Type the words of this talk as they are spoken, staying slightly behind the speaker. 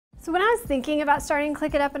So when I was thinking about starting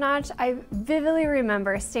Click It Up a Notch, I vividly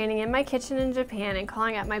remember standing in my kitchen in Japan and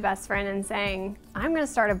calling up my best friend and saying, I'm gonna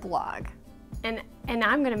start a blog and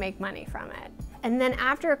I'm gonna make money from it. And then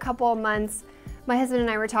after a couple of months, my husband and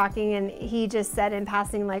I were talking and he just said in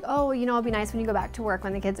passing like, oh, you know, it'll be nice when you go back to work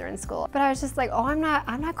when the kids are in school. But I was just like, oh, I'm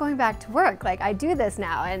not going back to work. Like I do this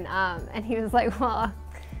now. And he was like, well,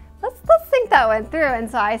 let's think that one through. And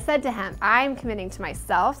so I said to him, I'm committing to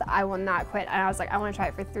myself that I will not quit. And I was like, I want to try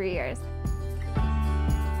it for 3 years.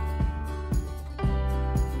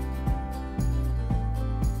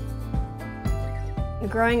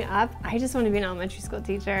 Growing up, I just wanted to be an elementary school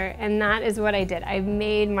teacher, and that is what I did. I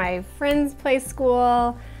made my friends play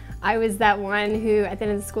school. I was that one who, at the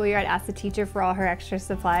end of the school year, I'd ask the teacher for all her extra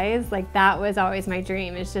supplies. Like that was always my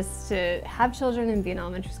dream, is just to have children and be an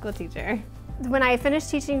elementary school teacher. When I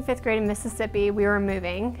finished teaching 5th grade in Mississippi, we were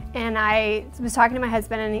moving, and I was talking to my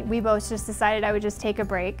husband, and we both just decided I would just take a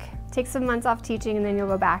break, take some months off teaching, and then you'll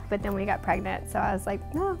go back. But then we got pregnant, so I was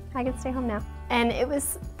like, no, I can stay home now. And it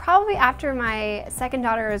was probably after my second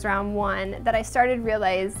daughter was around 1 that I started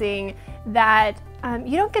realizing that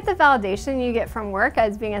you don't get the validation you get from work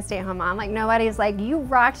as being a stay-at-home mom. Like nobody's like, you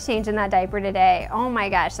rocked changing that diaper today. Oh my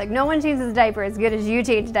gosh, like no one changes a diaper as good as you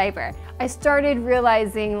change a diaper. I started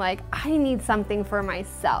realizing like I need something for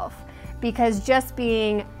myself, because just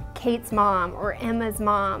being Kate's mom or Emma's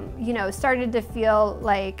mom, you know, started to feel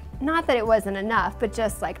like, not that it wasn't enough, but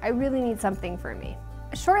just like I really need something for me.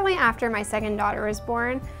 Shortly after my second daughter was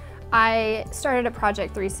born, I started a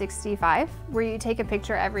Project 365 where you take a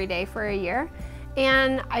picture every day for a year.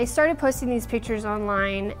 And I started posting these pictures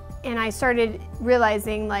online, and I started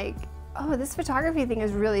realizing like, oh, this photography thing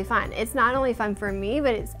is really fun. It's not only fun for me,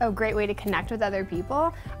 but it's a great way to connect with other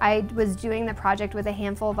people. I was doing the project with a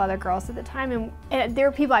handful of other girls at the time, and there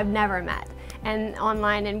were people I've never met and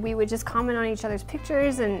online, and we would just comment on each other's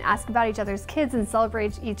pictures and ask about each other's kids and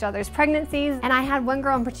celebrate each other's pregnancies. And I had one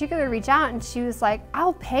girl in particular reach out, and she was like,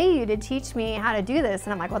 I'll pay you to teach me how to do this.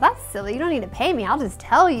 And I'm like, well, that's silly. You don't need to pay me. I'll just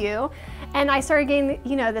tell you. And I started getting,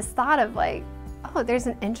 you know, this thought of like, oh, there's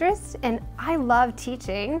an interest, and I love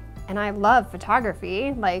teaching and I love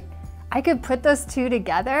photography. Like I could put those two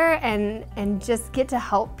together and just get to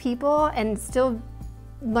help people and still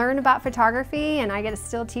learn about photography, and I get to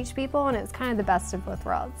still teach people, and it was kind of the best of both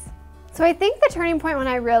worlds. So I think the turning point when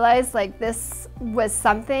I realized like this was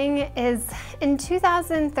something is in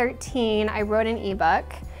 2013, I wrote an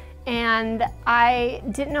ebook, and I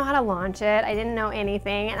didn't know how to launch it. I didn't know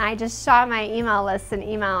anything, and I just shot my email list an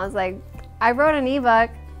email. I was like, I wrote an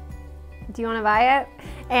ebook, do you want to buy it?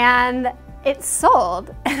 And it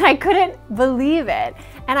sold, and I couldn't believe it.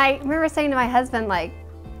 And I remember saying to my husband, like,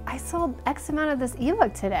 I sold X amount of this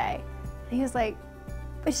ebook today. And he was like,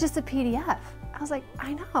 it's just a PDF. I was like,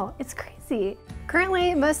 I know, it's crazy.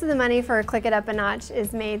 Currently, most of the money for Click It Up a Notch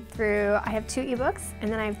is made through, I have 2 ebooks,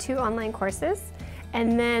 and then I have 2 online courses.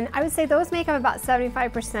 And then I would say those make up about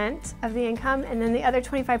 75% of the income, and then the other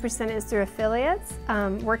 25% is through affiliates,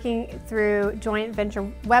 working through joint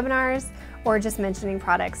venture webinars, or just mentioning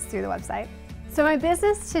products through the website. So my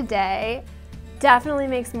business today definitely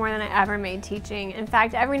makes more than I ever made teaching. In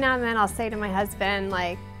fact, every now and then I'll say to my husband,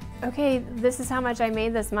 like, okay, this is how much I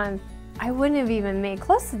made this month. I wouldn't have even made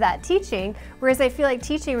close to that teaching, whereas I feel like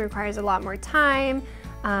teaching requires a lot more time.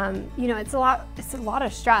 You know, it's a lot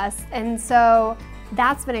of stress, and so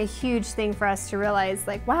that's been a huge thing for us to realize,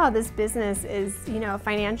 like, wow, this business is, you know,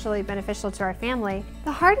 financially beneficial to our family.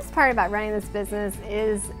 The hardest part about running this business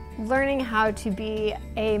is learning how to be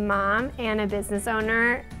a mom and a business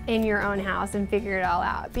owner in your own house and figure it all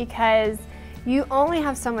out, because you only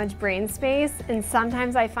have so much brain space, and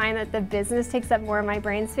sometimes I find that the business takes up more of my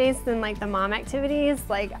brain space than like the mom activities.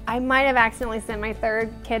 Like I might have accidentally sent my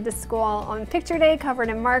 3rd kid to school on picture day covered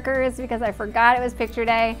in markers because I forgot it was picture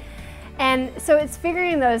day. And so it's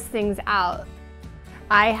figuring those things out.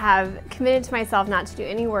 I have committed to myself not to do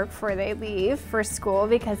any work before they leave for school,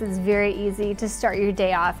 because it's very easy to start your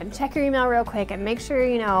day off and check your email real quick and make sure,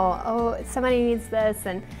 you know, oh, somebody needs this.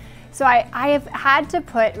 And so I have had to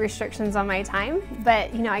put restrictions on my time,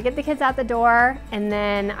 but you know, I get the kids out the door and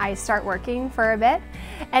then I start working for a bit.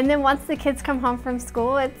 And then once the kids come home from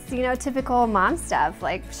school, it's, you know, typical mom stuff,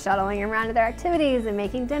 like shuttling around to their activities and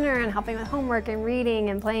making dinner and helping with homework and reading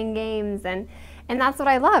and playing games. And that's what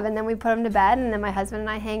I love. And then we put them to bed, and then my husband and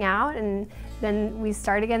I hang out, and then we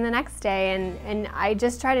start again the next day. And I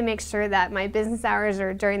just try to make sure that my business hours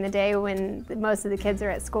are during the day when most of the kids are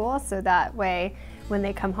at school, so that way when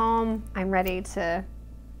they come home, I'm ready to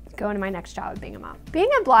go into my next job of being a mom. Being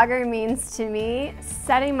a blogger means to me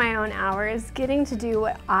setting my own hours, getting to do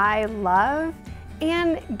what I love,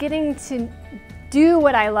 and getting to do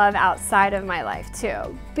what I love outside of my life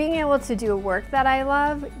too. Being able to do work that I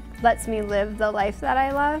love lets me live the life that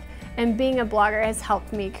I love, and being a blogger has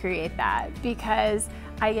helped me create that because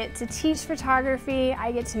I get to teach photography,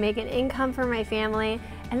 I get to make an income for my family,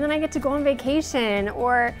 and then I get to go on vacation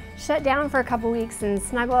or shut down for a couple weeks and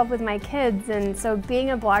snuggle up with my kids, and so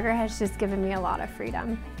being a blogger has just given me a lot of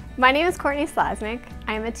freedom. My name is Courtney Slazinik.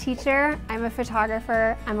 I'm a teacher, I'm a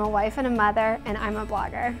photographer, I'm a wife and a mother, and I'm a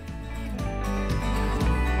blogger.